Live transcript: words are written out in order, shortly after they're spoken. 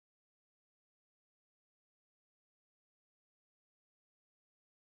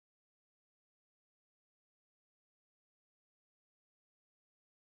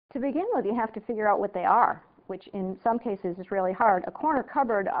To begin with, you have to figure out what they are, which in some cases is really hard. A corner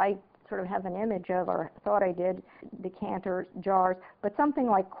cupboard, I sort of have an image of, or thought I did, decanters, jars, but something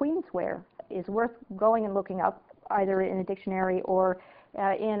like queensware is worth going and looking up, either in a dictionary or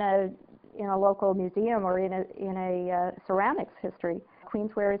in a local museum or in a ceramics history.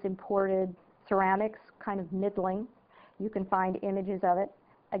 Queensware is imported ceramics, kind of middling. You can find images of it.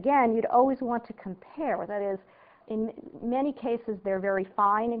 Again, you'd always want to compare. That is, in many cases, they're very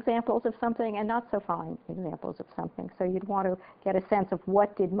fine examples of something and not so fine examples of something. So you'd want to get a sense of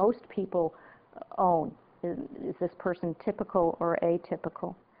what did most people own. Is this person typical or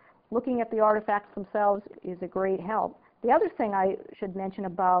atypical? Looking at the artifacts themselves is a great help. The other thing I should mention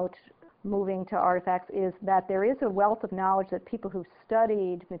about moving to artifacts is that there is a wealth of knowledge that people who've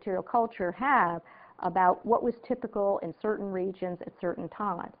studied material culture have about what was typical in certain regions at certain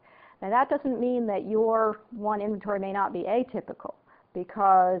times. Now that doesn't mean that your one inventory may not be atypical,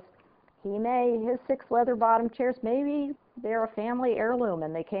 because his 6 leather bottom chairs, maybe they're a family heirloom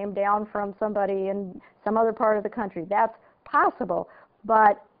and they came down from somebody in some other part of the country. That's possible,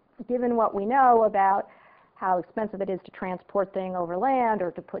 but given what we know about how expensive it is to transport things over land or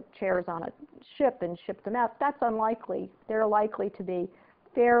to put chairs on a ship and ship them out, that's unlikely. They're likely to be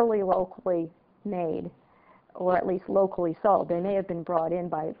fairly locally made, or at least locally sold. They may have been brought in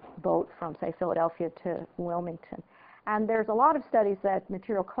by boat from, say, Philadelphia to Wilmington. And there's a lot of studies that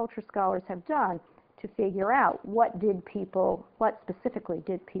material culture scholars have done to figure out what specifically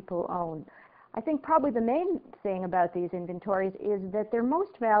did people own. I think probably the main thing about these inventories is that they're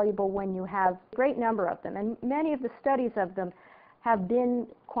most valuable when you have a great number of them, and many of the studies of them have been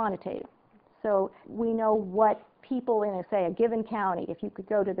quantitative. So we know what people in, say, a given county, if you could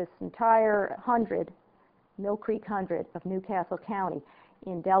go to this entire Mill Creek 100 of Newcastle County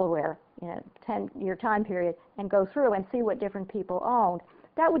in Delaware in a 10-year time period and go through and see what different people owned,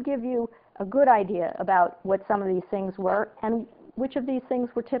 that would give you a good idea about what some of these things were and which of these things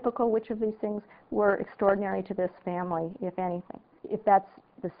were typical, which of these things were extraordinary to this family, if anything. If that's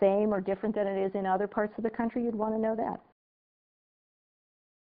the same or different than it is in other parts of the country, you'd want to know that.